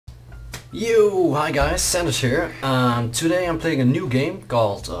Yo, hi guys, Sanders here, and today I'm playing a new game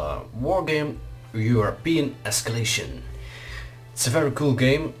called Wargame European Escalation. It's a very cool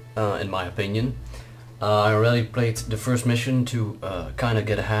game, in my opinion. I already played the first mission to kind of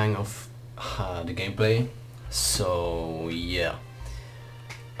get a hang of the gameplay, so yeah.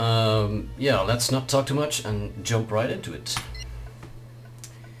 Yeah, let's not talk too much and jump right into it.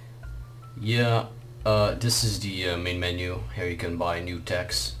 Yeah, this is the main menu. Here you can buy new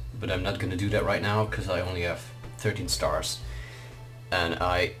techs. But I'm not gonna do that right now because I only have 13 stars and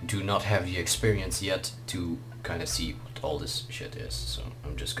I do not have the experience yet to kind of see what all this shit is, so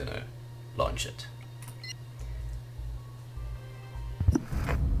I'm just gonna launch it.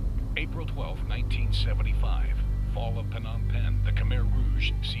 April 12, 1975. Fall of Phnom Penh. The Khmer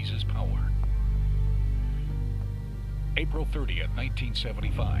Rouge seizes power. April 30th,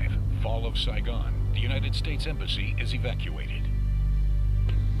 1975. Fall of Saigon. The United States Embassy is evacuated.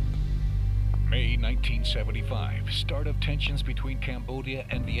 May 1975, start of tensions between Cambodia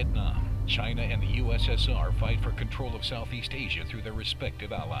and Vietnam. China and the USSR fight for control of Southeast Asia through their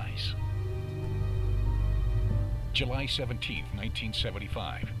respective allies. July 17,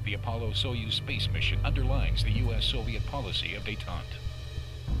 1975, the Apollo-Soyuz space mission underlines the US-Soviet policy of détente.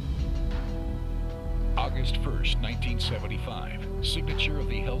 August 1st, 1975, signature of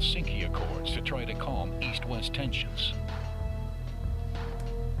the Helsinki Accords to try to calm East-West tensions.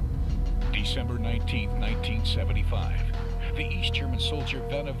 December 19, 1975. The East German soldier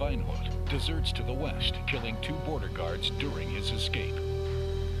Werner Weinhold deserts to the west, killing 2 border guards during his escape.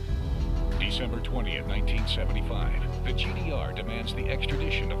 December 20th, 1975. The GDR demands the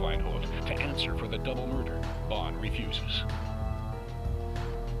extradition of Weinhold to answer for the double murder. Bonn refuses.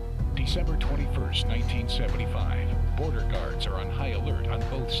 December 21st, 1975. Border guards are on high alert on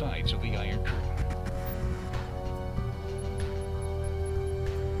both sides of the Iron Curtain.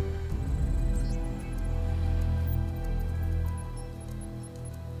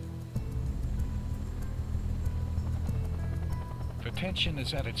 Tension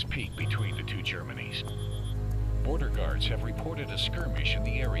is at its peak between the 2 Germanys. Border guards have reported a skirmish in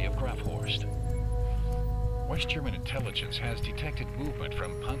the area of Grafhorst. West German intelligence has detected movement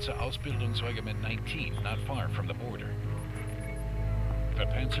from Panzerausbildungsregiment 19 not far from the border. The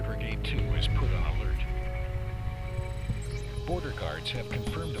Panzer Brigade 2 is put on alert. Border guards have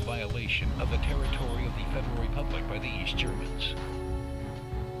confirmed a violation of the territory of the Federal Republic by the East Germans.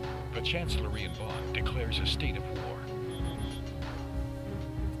 The Chancellery in Bonn declares a state of war.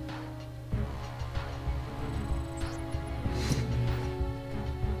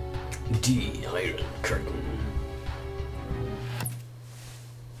 The Iron Curtain.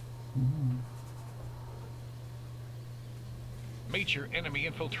 Major enemy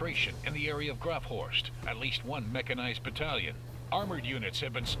infiltration in the area of Grafhorst. At least 1 mechanized battalion. Armored units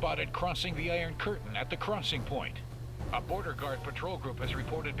have been spotted crossing the Iron Curtain at the crossing point. A border guard patrol group has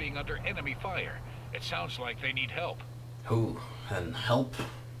reported being under enemy fire. It sounds like they need help. Who? And help?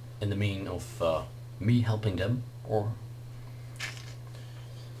 In the mean of me helping them? Or?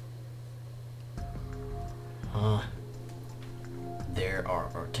 There are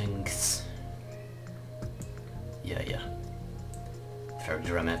our tanks. Yeah. Very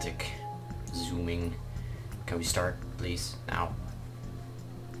dramatic. Zooming. Can we start, please? Now.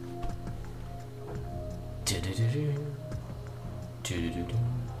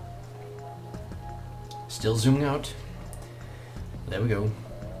 Still zooming out. There we go.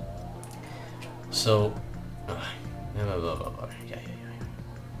 So, yeah.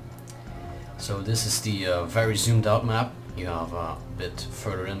 So this is the very zoomed out map. You have a bit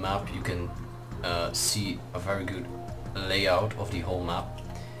further in map. You can see a very good layout of the whole map.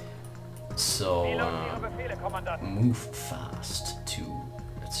 So move fast to,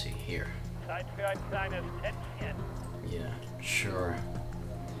 let's see, here. Yeah, sure.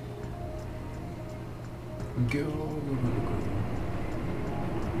 Go.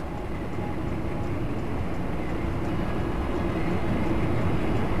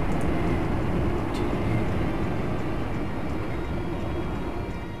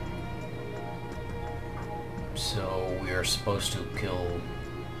 So we are supposed to kill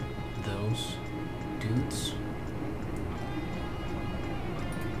those dudes.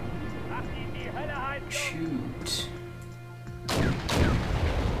 Shoot.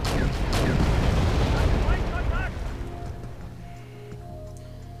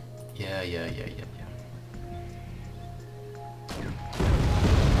 Yeah.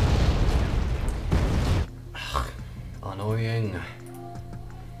 Ugh, annoying.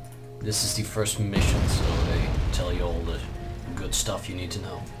 This is the first mission, so they tell you all the good stuff you need to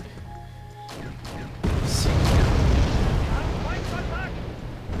know. So.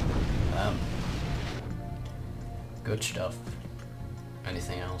 Good stuff.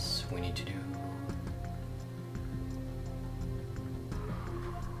 Anything else we need to do?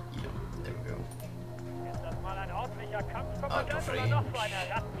 Yeah, there we go. Out of range.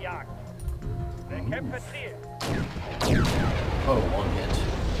 Oh, one hit.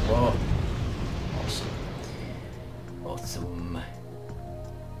 Whoa. Awesome. Awesome.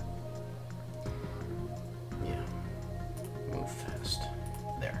 Yeah. Move fast.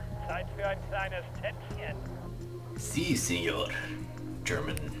 There. Si, senor.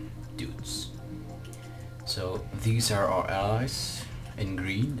 German dudes. So these are our allies in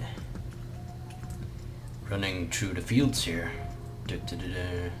green. Running through the fields here.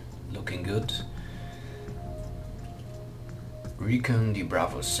 Looking good. Recon the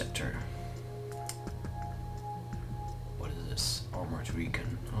Bravo sector. What is this? Armored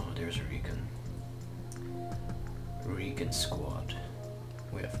recon. Oh, there's a recon. Recon squad.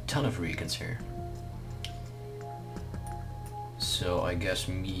 We have a ton of recons here. So I guess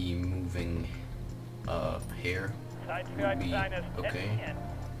me moving here would be okay.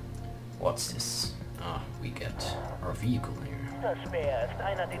 What's this? Ah, we get our vehicle here.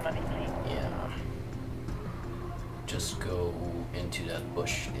 Yeah. Just go into that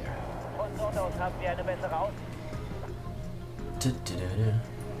bush there.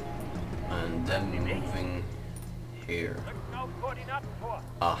 And then moving here.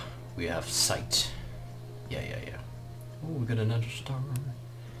 Ah, we have sight. Yeah. Oh, we got another star.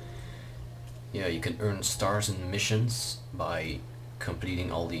 Yeah, you can earn stars in missions by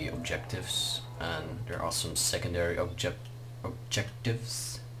completing all the objectives, and there are some secondary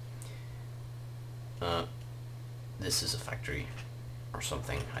objectives. This is a factory or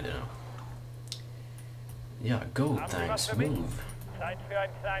something, I don't know. Yeah, go, thanks, move.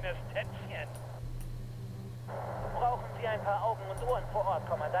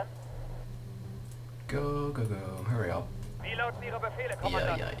 Go, hurry up.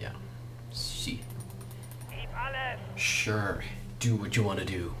 Yeah. See. Sure, do what you want to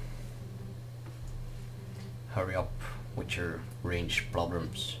do. Hurry up with your range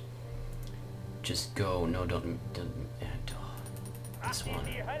problems. Just go, no, don't this one.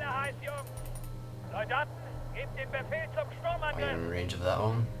 Are you in range of that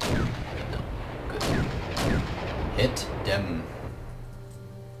one? No, good. Hit them.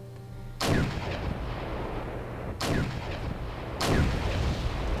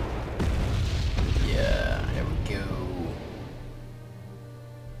 Yeah, there we go.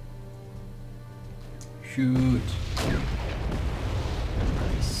 Shoot.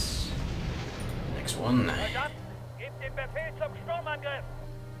 Nice. Next one.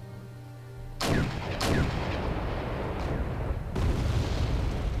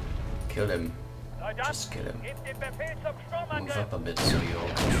 Kill him. Just kill him. Move up a bit so you all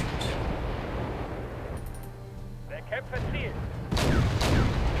can shoot.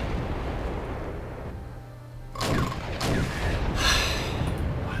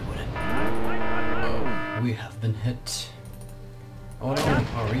 Why would it? Oh, we have been hit. Oh no,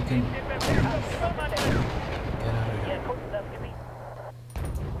 our recon. Get out of here.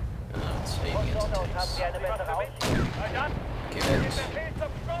 Oh, it's aiming at the tanks. Kill it.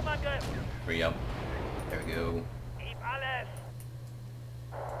 Hurry up. There we go.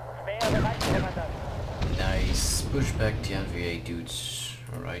 Nice. Push back the NVA dudes.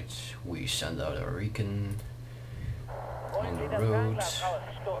 Alright, we send out our recon on the road.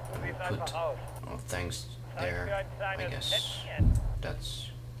 We put our tanks there, I guess. That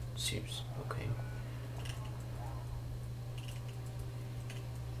seems okay.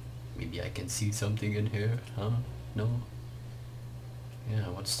 Maybe I can see something in here, huh? No? Yeah,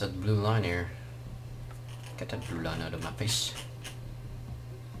 what's that blue line here? Get that blue line out of my face.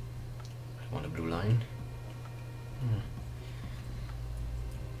 I want a blue line.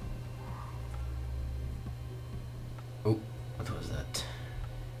 Oh, what was that?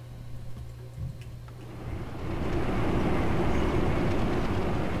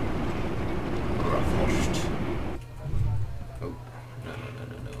 Roughed. Oh,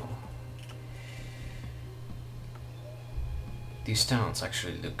 no. These towns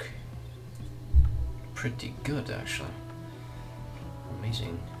actually look pretty good, actually.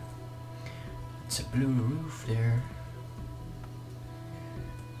 Amazing. It's a blue roof there.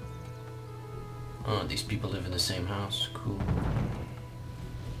 Oh, these people live in the same house. Cool.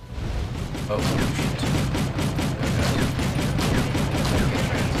 Oh, shit.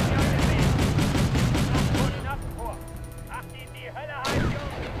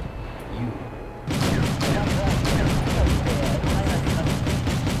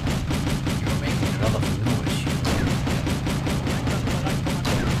 You're making a lot of noise.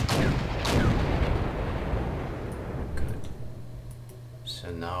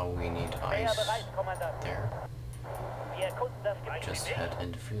 And now we need ice there. Just head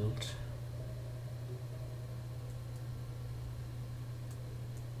in the field.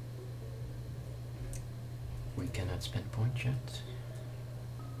 We cannot spend points yet.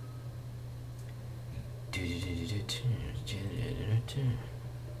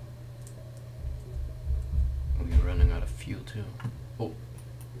 We're running out of fuel too. Oh.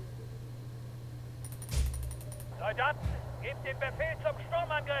 Soldaten, gebt den Befehl zum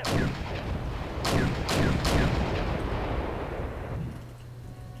Sturmangriff!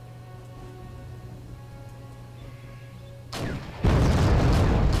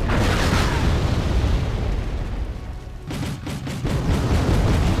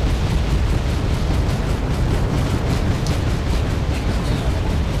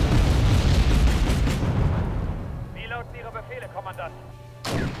 Wie lauten Ihre Befehle, Kommandant?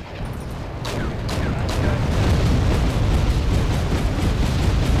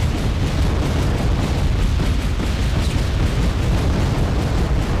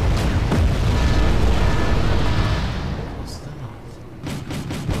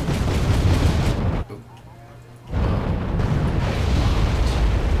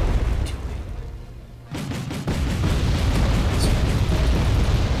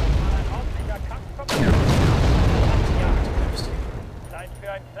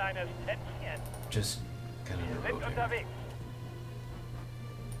 Just get on the road here. Unterwegs.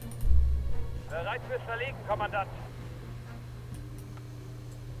 Bereit fürs Verlegen, Kommandant.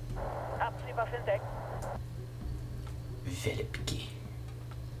 Haben Sie was entdeckt? Velipki.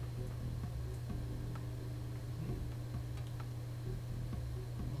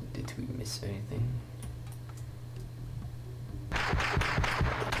 Did we miss anything?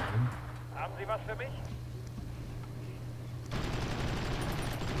 Haben Sie was für mich?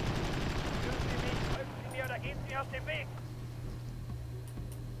 Oder gehen Sie aus dem Weg?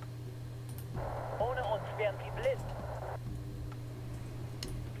 Ohne uns wären Sie blind.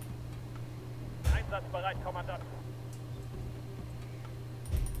 Einsatzbereit, Kommandant.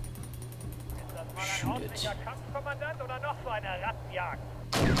 Ist das mal ein ordentlicher Kampfkommandant oder noch so eine Rattenjagd?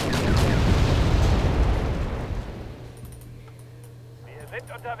 Wir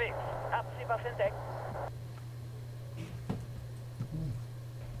sind unterwegs. Haben Sie was entdeckt?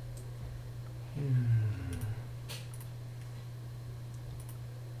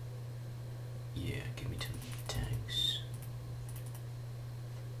 Yeah, give me 2 tanks.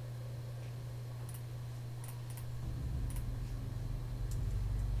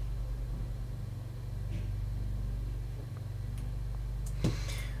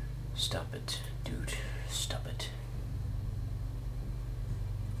 Stop it, dude. Stop it.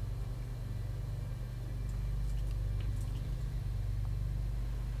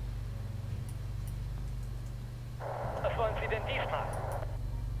 Was wollen Sie denn diesmal?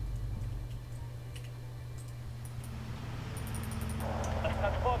 Das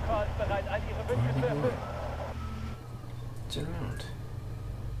Transportkorps ist bereit, all Ihre Wünsche zu erfüllen. Turn around.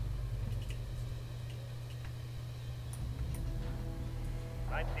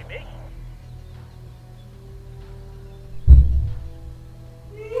 Meinen Sie mich?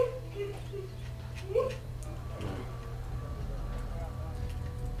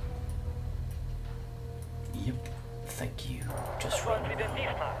 Yep, thank you. Just Was wollen run. Sie denn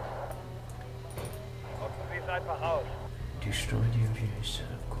diesmal? Nutzen Sie es einfach aus. Destroy the engineering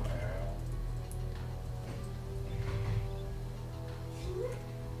setup corner.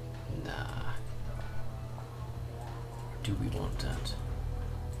 Nah. Do we want that?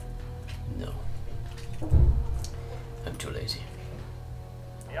 No. I'm too lazy.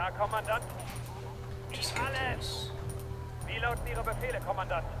 Ja, Kommandant. Just get this. Wie lauten Ihre Befehle,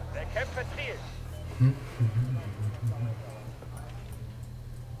 Kommandant? Bekämpfe Ziel.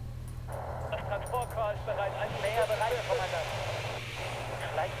 Das Transportkorps ist bereit, all die Näher bereit, Kommandant.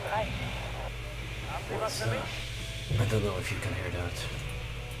 Schleichen rein. Haben Sie was What's für that? mich? I don't know if you can hear that.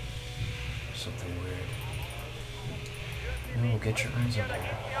 Something weird. No, get your eyes up Oder there.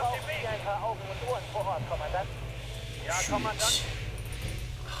 gehen Sie auf den Weg? Ein paar Augen und Ohren vor Ort, Kommandant. Ja, Kommandant. Shoot.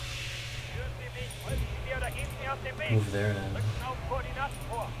 Führen Sie mich, folgen Sie mir oder gehen Sie auf den Weg? Move there then. Rücken auf Koordinaten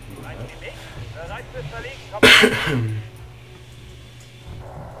vor. Meinen Sie mich? Bereit fürs Verlegen, Kommandant.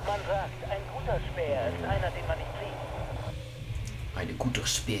 Man sagt, ein guter Speer ist einer, den man nicht sieht. Eine gute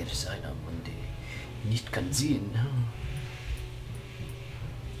Speer ist einer, man die nicht kann sehen.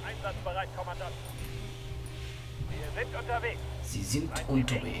 Einsatzbereit, Kommandant. Wir sind unterwegs. Sie sind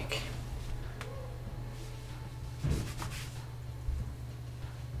unterwegs.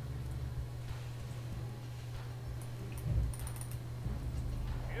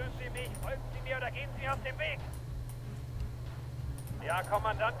 Führen Sie mich, folgen Sie mir oder gehen Sie auf den Weg? Ja,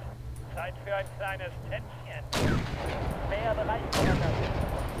 Kommandant. Zeit für ein kleines Tänzchen. Mehr Bereich, Kommandant.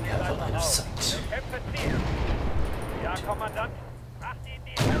 We have a line of sight. Kämpfe Ziel. Ja, Kommandant. Macht ihn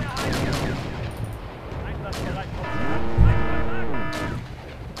die Hölle ein. Einsatzbereit, Kommandant. Einsatzbereit.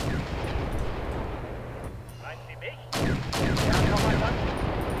 Meint Sie mich? Ja, Kommandant.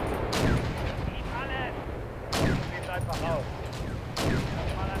 Gib alles. Sieht einfach aus. Das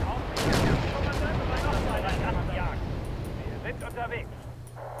war ein Aufsicht. Kommandant, und ein Aufsicht. Jagd. Wir sind unterwegs.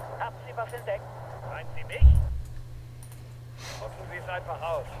 Haben Sie was entdeckt? Meint Sie mich? Nutzen Sie es einfach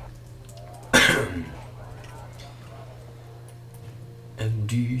aus.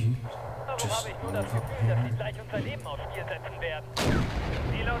 Warum habe ich nur das Gefühl, dass Sie gleich unser Leben aufs Spiel setzen werden?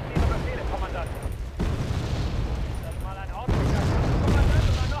 Pilots, Ihre Befehle, Kommandant. Ist das mal ein Ausdruck, Kommandant,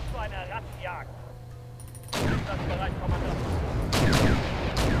 oder noch so eine Rattenjagd? Einsatzbereit, Kommandant.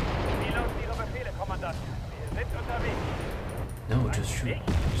 Pilots, Ihre Befehle, Kommandant. Wir sind unterwegs. No, just shoot.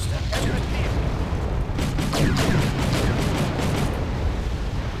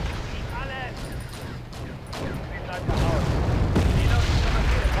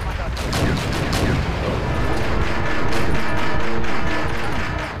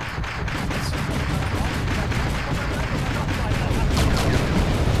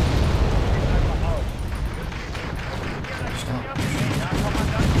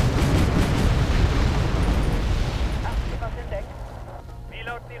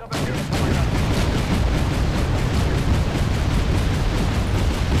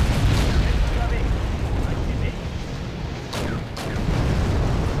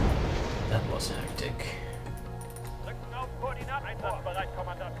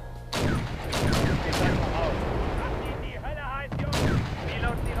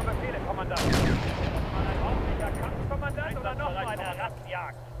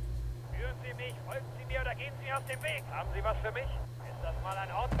 Führen Sie mich, folgen Sie mir oder gehen Sie mir aus dem Weg? Haben Sie was für mich? Ist das mal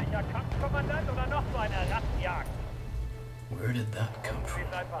ein ordentlicher Kampfkommandant oder noch so eine Rattenjagd? Where did that come from?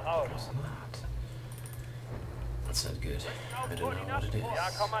 Sieht einfach aus. What was that? That's not good. I don't know what it is. Ja,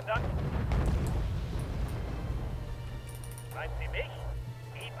 Kommandant. Meint Sie mich?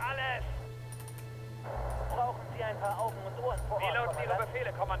 Gib alles! Brauchen Sie ein paar Augen und Ohren vor Ort, Pilots, Ihre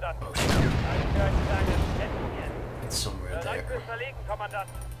Befehle, Kommandant. Oh, Für ein kleines Kämpfchen. it's somewhere Bereit there. fürs Verlegen, Kommandant.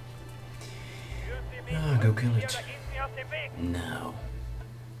 Führen Sie mich, Ah, go kill folgen Sie mir it. oder gehen Sie mir aus dem Weg? No.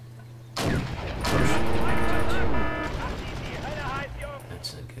 Macht Ihnen die Hölle heiß, Jungs!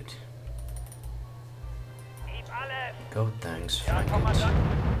 That's not good. Gib alles! Go, thanks. Ja, Fuck it. Kommandant.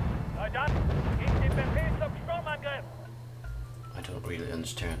 Leutnant, gebt den Befehl zum Sturmangriff. I don't really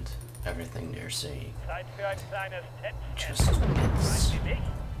understand everything they're saying. Zeit für ein kleines Tänzchen. Just Meint it's... Sie mich?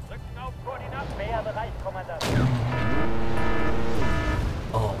 Rücken auf Koordinaten. Mehr bereit, Kommandant.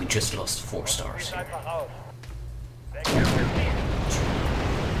 Oh, we just lost 4 stars Sieht here. einfach aus. Wechseln für Ziel.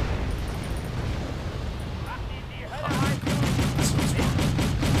 Macht Ihnen die Hölle heiß, Jungs. This one's wrong.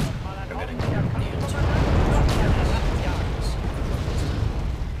 Mal ein We're getting ordentlicher nailed. Kampfkommandant.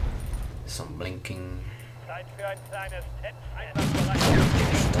 Some blinking. Zeit für ein kleines Tänzchen.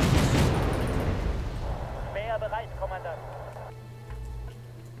 Mehr bereit, Kommandant.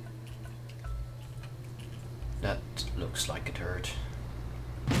 That looks like it hurt.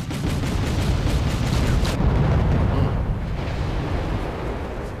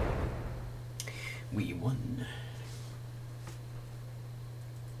 We won.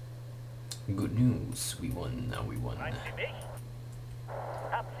 Good news, we won, now we won. Meint Sie mich?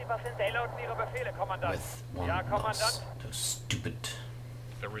 Haben Sie was in Piloten Ihre Befehle, Kommandant? With one Ja, loss. Kommandant. Those stupid...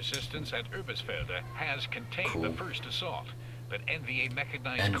 The resistance at Urbisfelde has contained the Cool. first assault, but NVA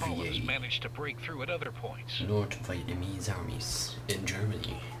mechanized columns NVA. managed to break through at other points. North Vietnamese armies in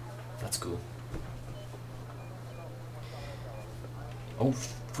Germany. That's cool. Oh,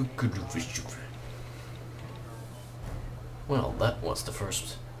 for goodness. Well, that was the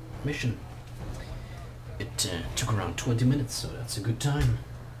first mission. It took around 20 minutes, so that's a good time,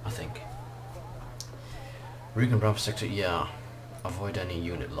 I think. Recon Bravo sector, yeah. Avoid any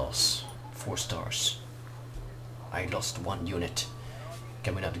unit loss. 4 stars. I lost 1 unit.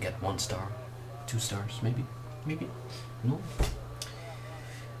 Can we not get 1 star? 2 stars, maybe? Maybe? No?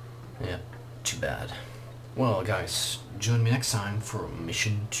 Yeah, too bad. Well, guys, join me next time for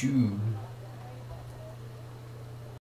mission 2.